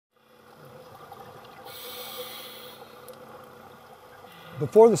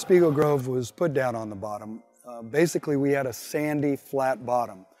Before the Spiegel Grove was put down on the bottom, basically we had a sandy, flat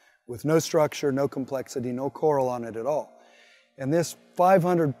bottom with no structure, no complexity, no coral on it at all. And this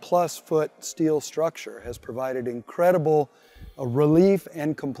 500+ foot steel structure has provided incredible relief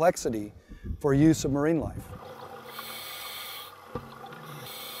and complexity for use of marine life.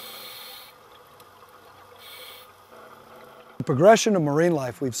 The progression of marine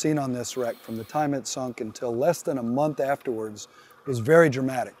life we've seen on this wreck from the time it sunk until less than a month afterwards was very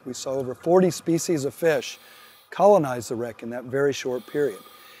dramatic. We saw over 40 species of fish colonize the wreck in that very short period.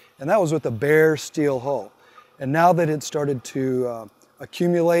 And that was with a bare steel hull. And now that it's started to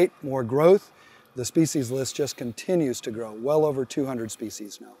accumulate more growth, the species list just continues to grow, well over 200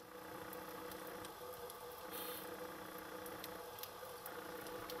 species now.